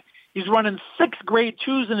board. He's running 6 grade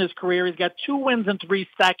 2s in his career. He's got 2 wins and 3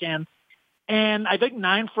 seconds. And I think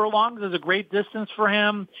 9 furlongs is a great distance for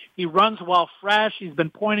him. He runs well fresh. He's been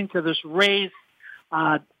pointing to this race.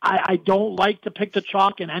 I don't like to pick the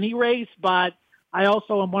chalk in any race, but I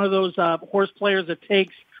also am one of those horse players that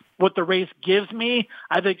takes what the race gives me.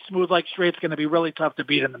 I think Smooth Like Straight's going to be really tough to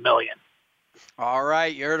beat in the Million. All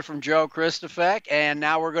right, you heard it from Joe Kristufek, and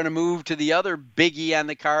now we're going to move to the other biggie on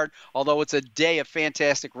the card, although it's a day of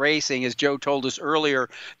fantastic racing, as Joe told us earlier.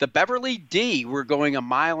 The Beverly D, we're going 1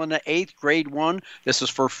 1/8, grade 1. This is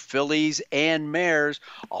for fillies and mares.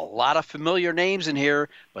 A lot of familiar names in here,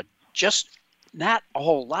 but just not a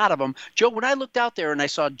whole lot of them. Joe, when I looked out there and I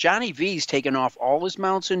saw Johnny V's taking off all his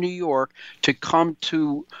mounts in New York to come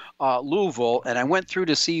to Louisville, and I went through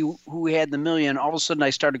to see who had the Million, all of a sudden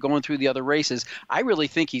I started going through the other races. I really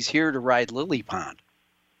think he's here to ride Lily Pond.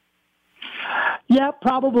 Yeah,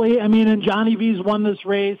 probably. I mean, and Johnny V's won this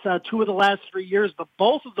race 2 of the last 3 years, but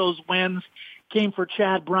both of those wins came for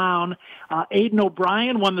Chad Brown. Aidan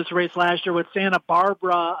O'Brien won this race last year with Santa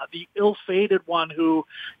Barbara, the ill-fated one who,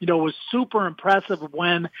 you know, was super impressive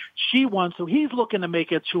when she won. So he's looking to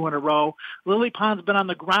make it 2 in a row. Lily Pond's been on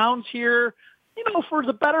the grounds here, you know, for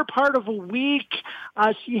the better part of a week.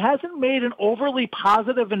 She hasn't made an overly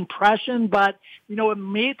positive impression, but, you know, it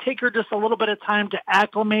may take her just a little bit of time to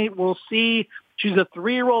acclimate. We'll see. She's a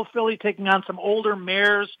 3-year-old filly taking on some older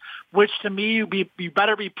mares, which to me, you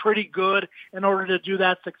better be pretty good in order to do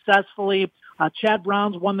that successfully. Chad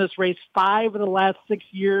Brown's won this race 5 of the last 6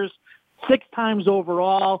 years, 6 times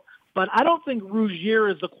overall. But I don't think Rougier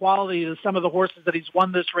is the quality of some of the horses that he's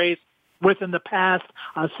won this race with in the past.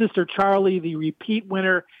 Sister Charlie, the repeat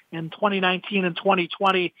winner in 2019 and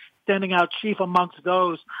 2020, standing out chief amongst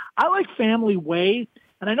those. I like Family Way,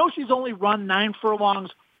 and I know she's only run 9 furlongs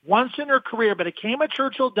once in her career, but it came at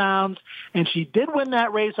Churchill Downs, and she did win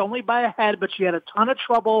that race only by a head, but she had a ton of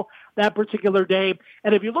trouble that particular day.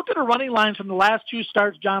 And if you look at her running lines from the last 2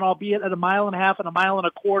 starts, John, albeit at 1.5 miles and 1.25 miles,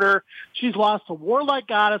 she's lost to Warlike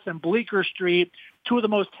Goddess and Bleecker Street, 2 of the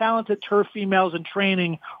most talented turf females in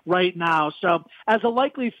training right now. So as a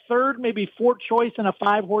likely 3rd, maybe 4th choice in a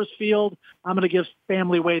 5-horse field, I'm going to give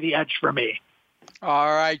Family Way the edge for me.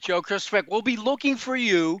 All right, Joe Kristufek, we'll be looking for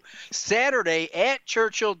you Saturday at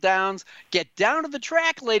Churchill Downs. Get down to the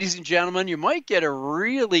track, ladies and gentlemen. You might get a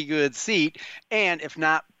really good seat. And if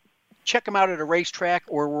not, check them out at a racetrack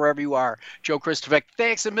or wherever you are. Joe Kristufek,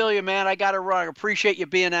 thanks a million, man. I got to run. I appreciate you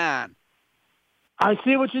being on. I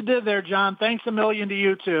see what you did there, John. Thanks a million to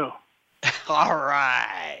you, too. All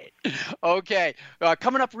right. Okay.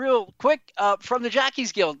 Coming up real quick from the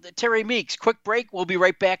Jockeys Guild, Terry Meeks. Quick break. We'll be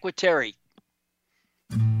right back with Terry.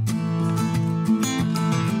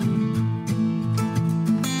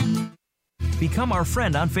 Become our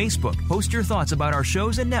friend on Facebook. Post your thoughts about our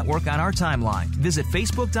shows and network on our timeline. Visit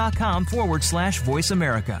Facebook.com/Voice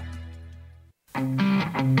America.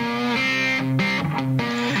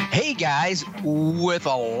 Hey guys, with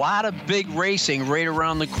a lot of big racing right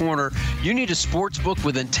around the corner, you need a sports book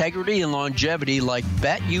with integrity and longevity like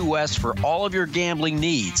BetUS for all of your gambling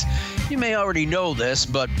needs. You may already know this,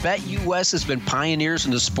 but BetUS has been pioneers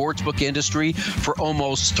in the sportsbook industry for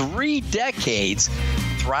almost 3 decades,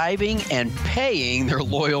 thriving and paying their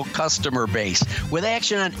loyal customer base. With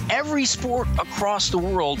action on every sport across the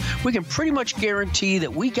world, we can pretty much guarantee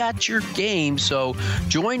that we got your game. So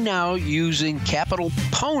join now using Capital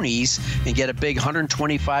Ponies and get a big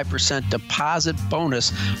 125% deposit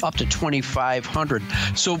bonus up to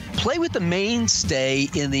 $2,500. So play with the mainstay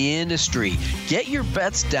in the industry. Get your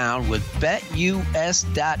bets down with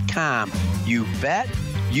BetUS.com. You bet,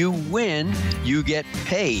 you win, you get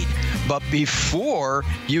paid. But before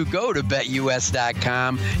you go to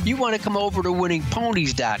BetUS.com, you want to come over to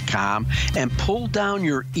WinningPonies.com and pull down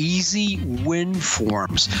your easy win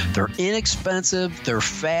forms. They're inexpensive, they're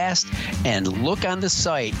fast, and look on the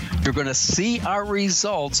site. You're going to see our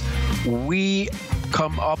results. We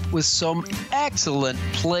come up with some excellent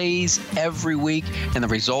plays every week, and the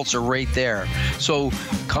results are right there. So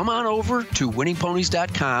come on over to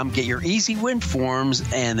winningponies.com, get your easy win forms,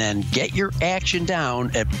 and then get your action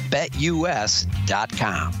down at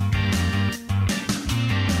betus.com.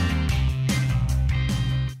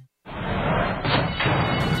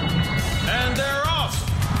 And they're off.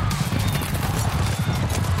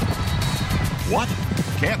 What?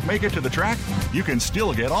 Can't make it to the track? You can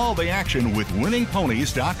still get all the action with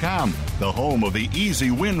winningponies.com, the home of the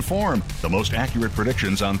easy win form, the most accurate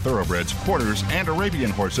predictions on thoroughbreds, quarters, and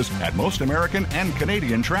Arabian horses at most American and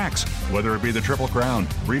Canadian tracks. Whether it be the Triple Crown,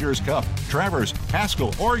 Breeders' Cup, Travers,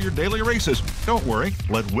 Haskell, or your daily races, don't worry,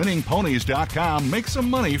 let winningponies.com make some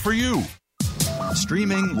money for you.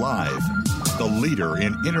 Streaming live, the leader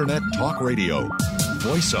in Internet talk radio,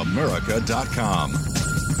 voiceamerica.com.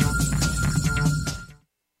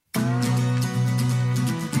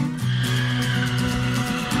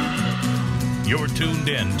 You're tuned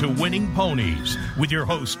in to Winning Ponies with your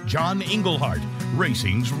host, John Englehart,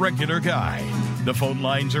 racing's regular guy. The phone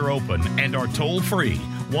lines are open and are toll-free,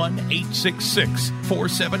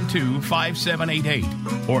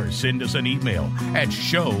 1-866-472-5788, or send us an email at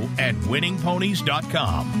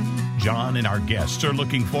show@winningponies.com. John and our guests are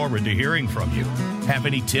looking forward to hearing from you. Have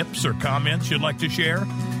any tips or comments you'd like to share?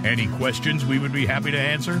 Any questions we would be happy to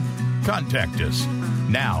answer? Contact us.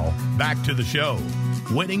 Now, back to the show.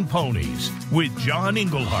 Winning Ponies with John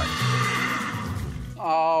Englehart.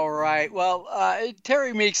 All right. Well,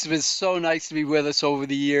 Terry Meeks has been so nice to be with us over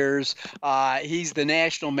the years. He's the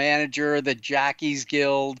national manager of the Jockeys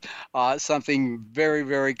Guild, something very,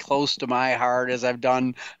 very close to my heart, as I've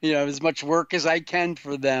done, as much work as I can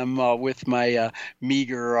for them with my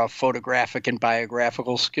meager photographic and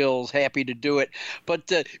biographical skills. Happy to do it.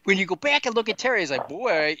 But when you go back and look at Terry, it's like,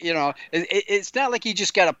 boy, it's not like he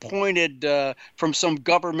just got appointed from some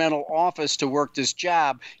governmental office to work this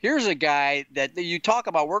job. Here's a guy that you talk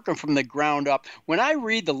about working from the ground up. When I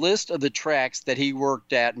read the list of the tracks that he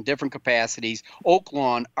worked at in different capacities, Oak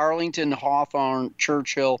Lawn, Arlington, Hawthorne,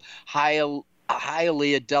 Churchill,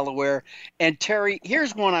 Hialeah, Delaware, and Terry,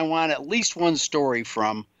 here's one I want at least one story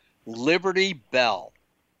from, Liberty Bell.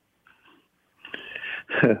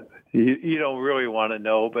 You don't really want to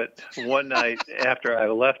know, but one night after I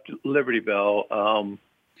left Liberty Bell,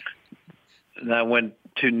 and I went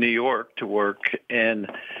to New York to work, and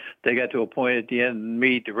they got to a point at the end,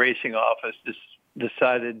 the racing office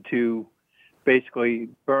decided to basically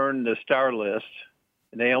burn the star list,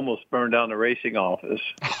 and they almost burned down the racing office.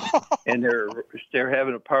 And they're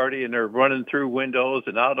having a party, and they're running through windows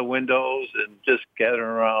and out of windows and just gathering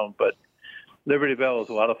around. But Liberty Bell was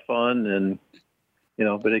a lot of fun, and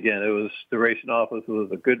but again, it was the racing office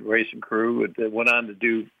was a good racing crew. It went on to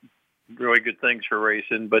do really good things for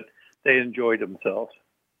racing, but they enjoyed themselves.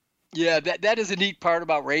 Yeah, that is a neat part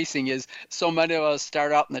about racing is so many of us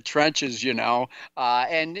start out in the trenches, and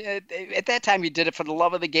at that time you did it for the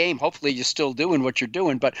love of the game. Hopefully you're still doing what you're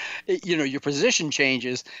doing, but, your position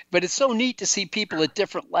changes. But it's so neat to see people at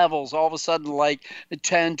different levels all of a sudden, like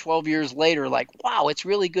 10, 12 years later, like, wow, it's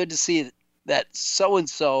really good to see that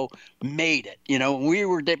so-and-so made it. We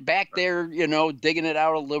were back there, digging it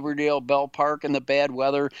out of Libertydale Bell Park in the bad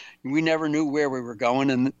weather. We never knew where we were going.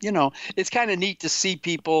 And, it's kind of neat to see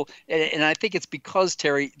people. And I think it's because,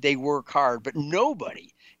 Terry, they work hard. But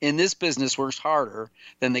nobody in this business works harder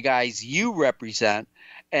than the guys you represent.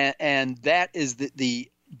 And that is the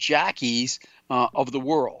jockeys of the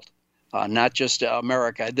world, not just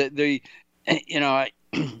America. I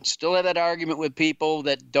still have that argument with people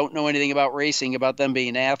that don't know anything about racing, about them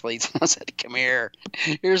being athletes. I said, come here.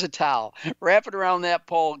 Here's a towel. Wrap it around that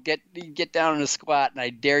pole. Get down in a squat, and I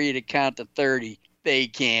dare you to count to 30. They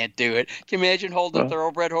can't do it. Can you imagine holding a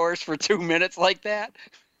thoroughbred horse for 2 minutes like that?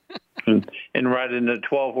 And riding a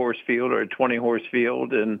 12-horse field or a 20-horse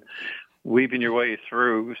field and weaving your way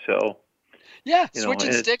through. So, yeah,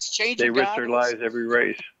 switching sticks, changing goggles. They risk their lives every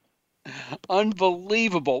race.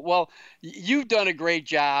 Unbelievable. Well, you've done a great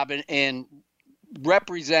job in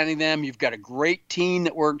representing them. You've got a great team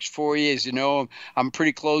that works for you. As you know, I'm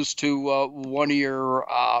pretty close to one of your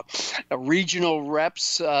regional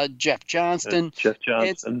reps, Jeff Johnston. Jeff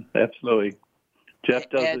Johnston, absolutely. Jeff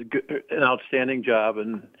does an outstanding job,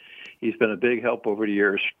 and he's been a big help over the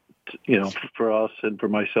years, for us and for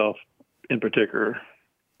myself in particular.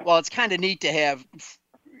 Well, it's kind of neat to have,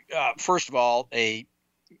 first of all, a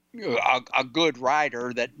good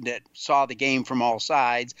rider that saw the game from all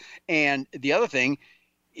sides. And the other thing,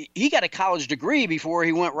 he got a college degree before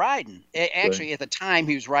he went riding. Actually, at the time,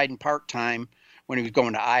 he was riding part-time when he was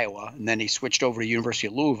going to Iowa, and then he switched over to University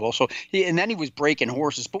of Louisville. So and then he was breaking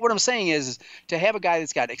horses. But what I'm saying is to have a guy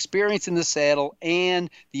that's got experience in the saddle and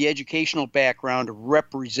the educational background to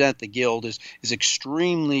represent the guild is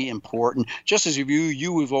extremely important. Just as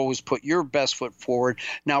you have always put your best foot forward.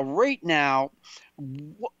 Now, right now,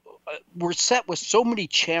 we're set with so many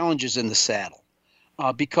challenges in the saddle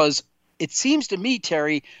because it seems to me,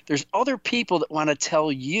 Terry, there's other people that want to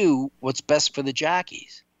tell you what's best for the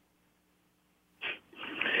jockeys.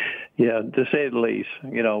 Yeah, to say the least.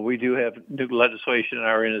 We do have new legislation in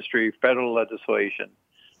our industry, federal legislation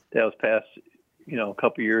that was passed, a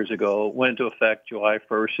couple years ago, went into effect July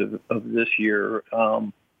 1st of this year.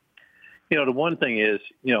 The one thing is,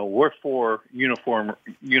 we're for uniform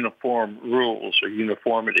rules or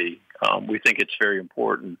uniformity. We think it's very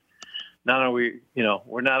important. Not only,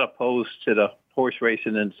 we're not opposed to the Horse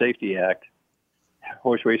Racing and Safety Act,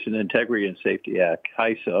 Horse Racing Integrity and Safety Act,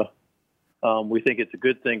 HISA. We think it's a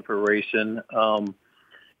good thing for racing, and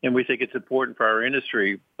we think it's important for our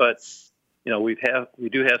industry. But, we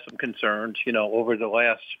do have some concerns. Over the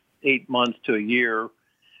last 8 months to a year,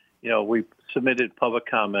 we submitted public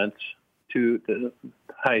comments to the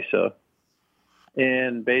HISA,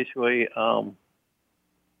 and basically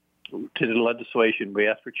to the legislation, we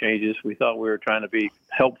asked for changes. We thought we were trying to be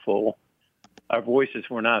helpful. Our voices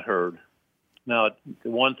were not heard. Now, the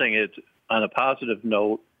one thing is, on a positive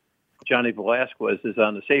note, Johnny Velasquez is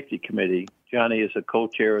on the safety committee. Johnny is a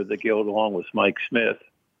co-chair of the guild along with Mike Smith.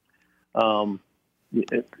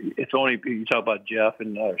 It's only, you talk about Jeff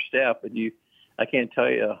and our staff, but I can't tell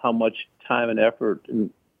you how much time and effort and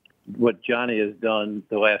what Johnny has done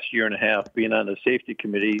the last year and a half being on the safety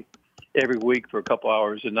committee every week for a couple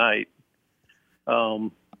hours a night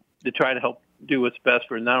to try to help do what's best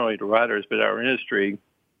for not only the riders but our industry.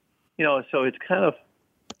 So it's kind of,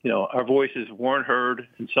 our voices weren't heard,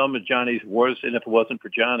 and some of Johnny's was, and if it wasn't for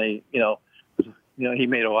Johnny, he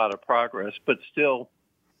made a lot of progress. But still,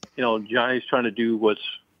 Johnny's trying to do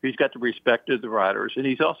he's got the respect of the riders, and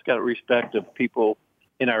he's also got a respect of people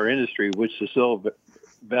in our industry, which is so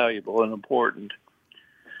valuable and important.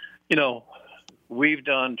 We've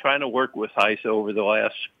trying to work with HISA over the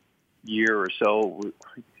last year or so.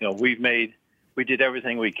 We did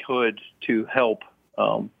everything we could to help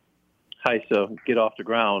HISA get off the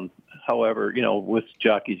ground. However, with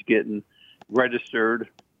jockeys getting registered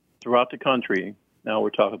throughout the country, now we're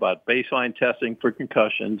talking about baseline testing for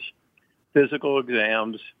concussions, physical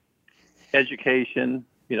exams, education,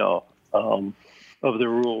 of the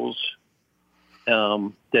rules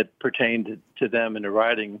that pertained to them in the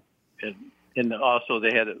riding. And also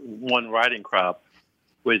they had one riding crop,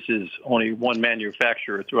 which is only one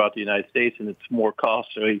manufacturer throughout the United States, and it's more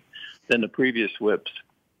costly than the previous whips.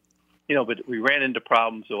 But we ran into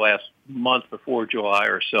problems the last month before July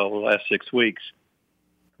or so, the last 6 weeks.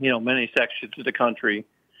 Many sections of the country,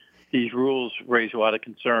 these rules raise a lot of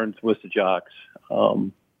concerns with the jocks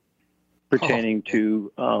pertaining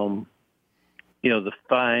to, the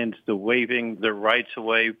fines, the waiving, the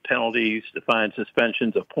rights-of-way penalties, the fine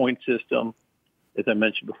suspensions, a point system, as I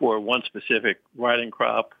mentioned before, one specific riding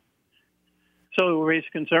crop. So it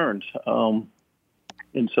raised concerns.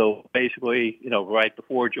 And so basically, right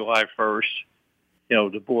before July 1st,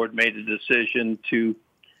 the board made a decision to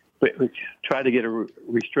try to get a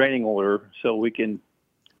restraining order so it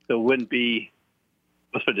wouldn't be,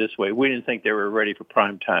 let's put it this way, we didn't think they were ready for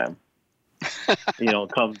prime time,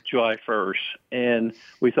 come July 1st. And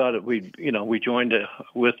we thought that we joined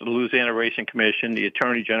with the Louisiana Racing Commission, the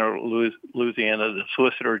Attorney General of Louisiana, the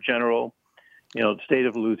Solicitor General, the state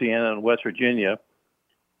of Louisiana and West Virginia.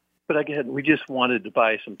 But again, we just wanted to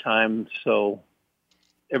buy some time so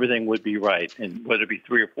everything would be right. And whether it be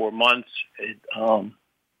 3 or 4 months, it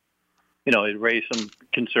raised some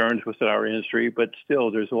concerns within our industry. But still,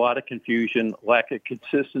 there's a lot of confusion, lack of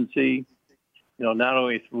consistency, not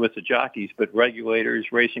only with the jockeys, but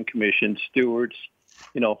regulators, racing commissions, stewards,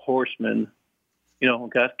 horsemen,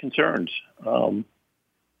 got concerns.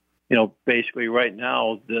 Basically right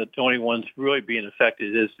now, the only ones really being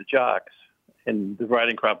affected is the jocks and the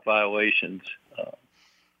riding crop violations.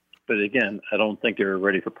 But again, I don't think they're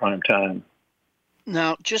ready for prime time.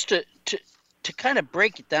 Now, just to kind of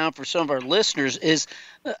break it down for some of our listeners is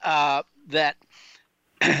that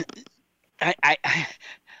I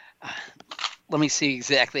let me see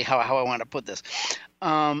exactly how I want to put this.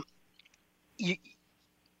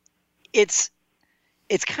 It's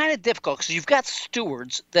kind of difficult because you've got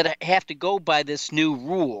stewards that have to go by this new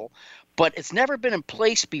rule, but it's never been in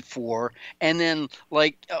place before. And then, what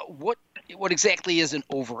exactly is an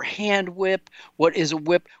overhand whip? What is a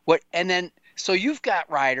whip? And then So you've got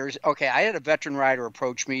riders. Okay, I had a veteran rider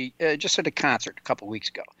approach me just at a concert a couple weeks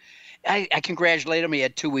ago. I congratulated him. He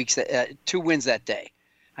had 2 weeks, 2 wins that day.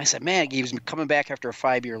 I said, man, he was coming back after a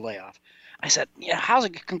 5-year layoff. I said, yeah, how's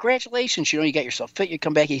it? Congratulations. You got yourself fit. You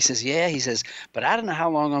come back. He says, yeah. He says, but I don't know how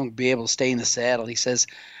long I'm going to be able to stay in the saddle. He says,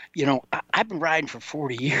 I've been riding for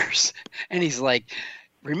 40 years. And he's like,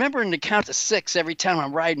 remembering to count to 6 every time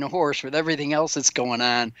I'm riding a horse with everything else that's going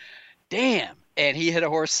on. Damn. And he hit a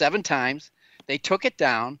horse 7 times. They took it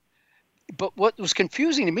down. But what was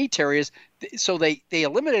confusing to me, Terry, is so they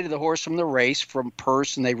eliminated the horse from the race, from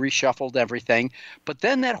purse, and they reshuffled everything. But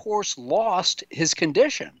then that horse lost his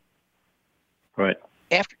condition. Right.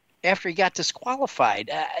 After he got disqualified.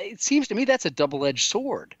 It seems to me that's a double-edged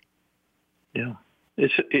sword. Yeah.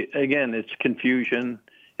 It's confusion.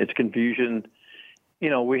 It's confusion.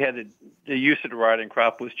 We had the use of the riding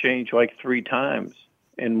crop was changed like 3 times,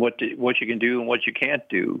 and what you can do and what you can't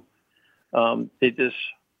do. They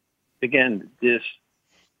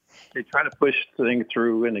try to push things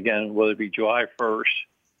through, and again, whether it be July 1st,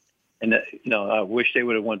 and I wish they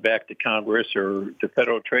would have went back to Congress or the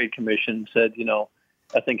Federal Trade Commission and said,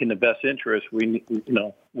 I think in the best interest, we need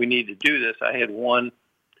to do this. I had one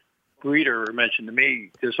breeder mention to me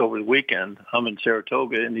just over the weekend. I'm in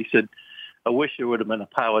Saratoga, and he said, I wish there would have been a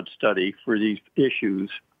pilot study for these issues,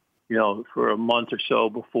 for a month or so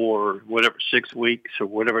before, whatever, 6 weeks or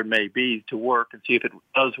whatever it may be, to work and see if it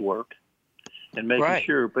does work and making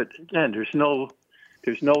sure. But again, there's no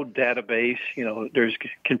database. There's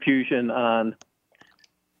confusion on,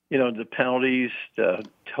 the penalties. The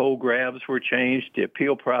toe grabs were changed. The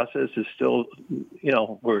appeal process is still,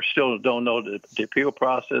 we still don't know the appeal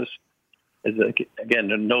process. Again,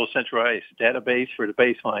 there's no centralized database for the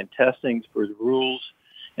baseline testings, for the rules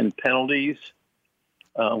and penalties.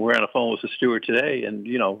 We're on the phone with the steward today, and,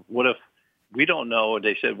 what if we don't know?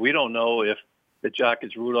 They said, we don't know if the jockey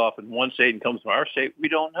is ruled off in one state and comes from our state. We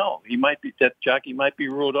don't know. That jockey might be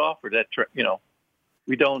ruled off, or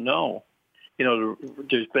we don't know.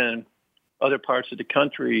 There's been other parts of the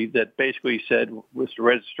country that basically said with the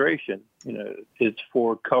registration, it's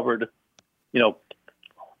for covered,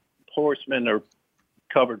 horsemen or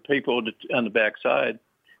covered people on the backside,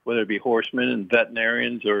 whether it be horsemen and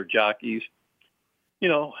veterinarians or jockeys,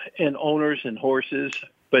 and owners and horses.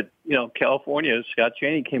 But, California, Scott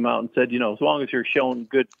Chaney came out and said, as long as you're showing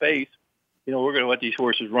good faith, we're going to let these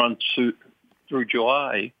horses run through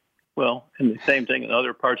July. Well, and the same thing in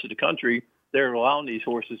other parts of the country, they're allowing these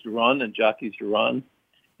horses to run and jockeys to run.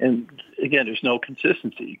 And again, there's no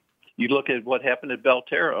consistency. You look at what happened at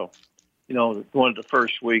Belterra. One of the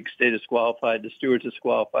first weeks, they disqualified, the stewards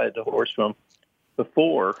disqualified the horse from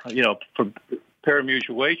before, for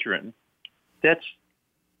pari-mutuel wagering. That's,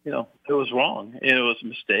 it was wrong. And it was a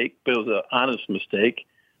mistake, but it was an honest mistake.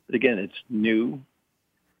 But again, it's new.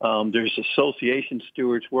 There's association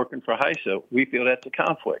stewards working for HISA. We feel that's a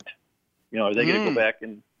conflict. Are they going to go back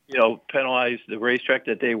and, penalize the racetrack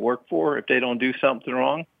that they work for if they don't do something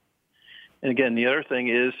wrong? And again, the other thing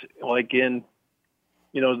is, like in,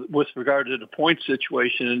 with regard to the point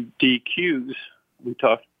situation and DQs, we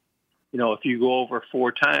talked, if you go over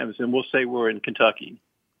 4 times, and we'll say we're in Kentucky,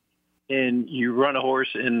 and you run a horse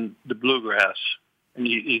in the bluegrass, and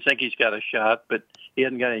you think he's got a shot, but he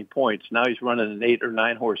hasn't got any points. Now he's running in 8 or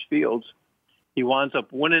 9 horse fields. He winds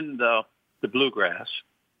up winning the bluegrass.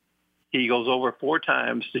 He goes over 4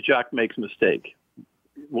 times. The jock makes a mistake.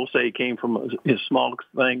 We'll say he came from a small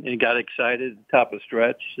thing and got excited at the top of the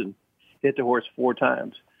stretch and hit the horse 4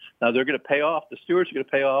 times. Now they're going to pay off. The stewards are going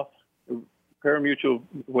to pay off pari-mutuel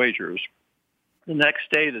wagers. The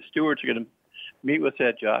next day, the stewards are going to meet with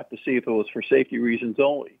that jock to see if it was for safety reasons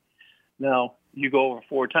only. Now, you go over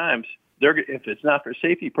 4 times. If it's not for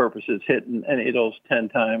safety purposes, hitting any of those 10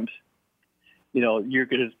 times, they're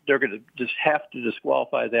going to just have to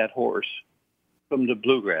disqualify that horse from the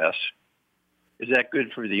bluegrass. Is that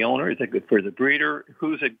good for the owner? Is that good for the breeder?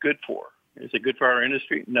 Who's it good for? Is it good for our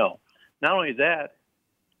industry? No. Not only that,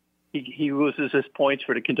 he loses his points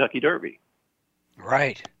for the Kentucky Derby.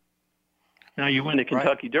 Right. Now you win the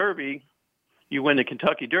Kentucky Derby. You win the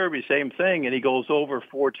Kentucky Derby, same thing, and he goes over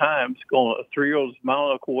 4 times, going a 3-year-old's mile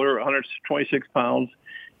and a quarter, 126 pounds,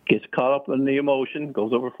 gets caught up in the emotion,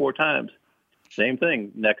 goes over 4 times. Same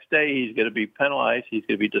thing. Next day, he's going to be penalized. He's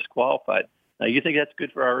going to be disqualified. Now, you think that's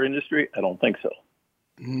good for our industry? I don't think so.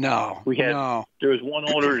 No. There was one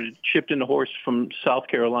owner who chipped in the horse from South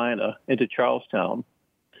Carolina into Charlestown,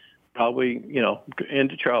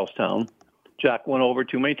 into Charlestown. Jock went over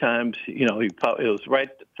too many times. It was right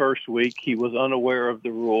the first week. He was unaware of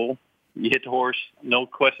the rule. You hit the horse, no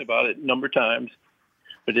question about it, a number of times,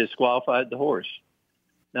 but disqualified the horse.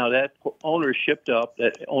 Now that owner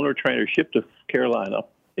trainer shipped to Carolina.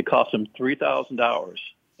 It cost him $3,000,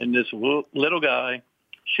 and this little guy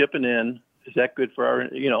shipping in, is that good for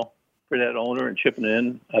for that owner and shipping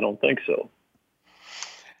in? I don't think so.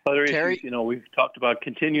 Other Terry? issues, we've talked about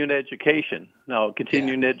continuing education. Now,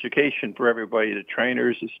 continuing education for everybody, the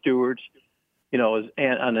trainers, the stewards, on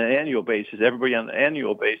an annual basis, everybody on the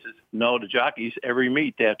annual basis. No, the jockeys, every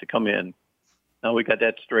meet they have to come in. Now we got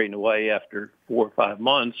that straightened away after 4 or 5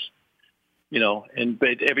 months,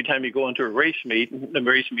 but every time you go into a race meet, the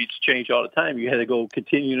race meets change all the time. You had to go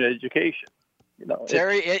continuing education.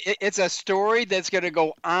 Terry, it's a story that's going to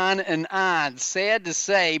go on and on. Sad to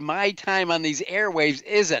say, my time on these airwaves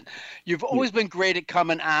isn't. You've always been great at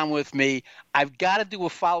coming on with me. I've got to do a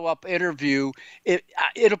follow-up interview.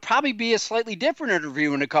 It'll probably be a slightly different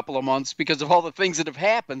interview in a couple of months because of all the things that have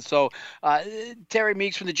happened. So, Terry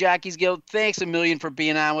Meyocks from the Jockeys Guild, thanks a million for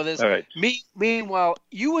being on with us. All right. Meanwhile,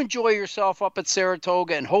 you enjoy yourself up at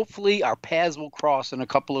Saratoga, and hopefully our paths will cross in a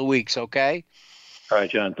couple of weeks, okay? All right,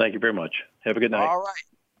 John. Thank you very much. Have a good night. All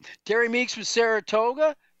right. Terry Meyocks from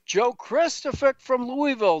Saratoga, Joe Kristufek from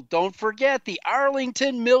Louisville. Don't forget, the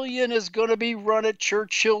Arlington Million is going to be run at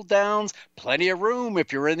Churchill Downs. Plenty of room.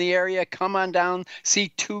 If you're in the area, come on down, see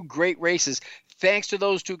 2 great races. Thanks to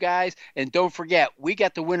those 2 guys. And don't forget, we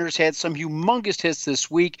got the winners had some humongous hits this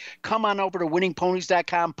week. Come on over to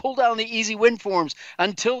winningponies.com. Pull down the easy win forms.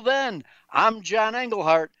 Until then, I'm John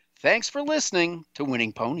Englehart. Thanks for listening to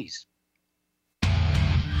Winning Ponies.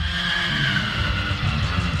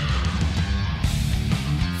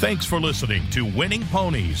 Thanks for listening to Winning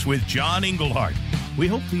Ponies with John Englehart. We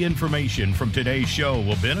hope the information from today's show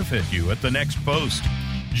will benefit you at the next post.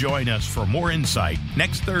 Join us for more insight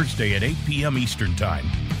next Thursday at 8 p.m. Eastern Time,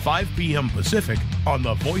 5 p.m. Pacific on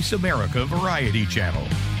the Voice America Variety Channel.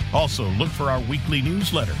 Also, look for our weekly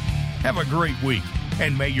newsletter. Have a great week,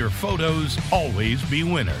 and may your photos always be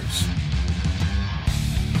winners.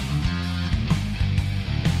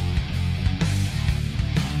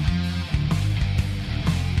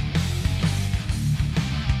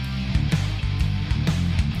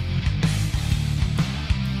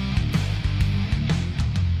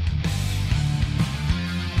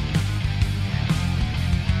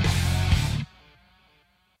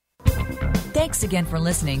 Thanks again for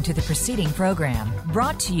listening to the preceding program,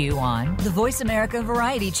 brought to you on the Voice America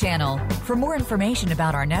Variety Channel. For more information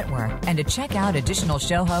about our network and to check out additional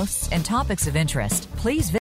show hosts and topics of interest, please visit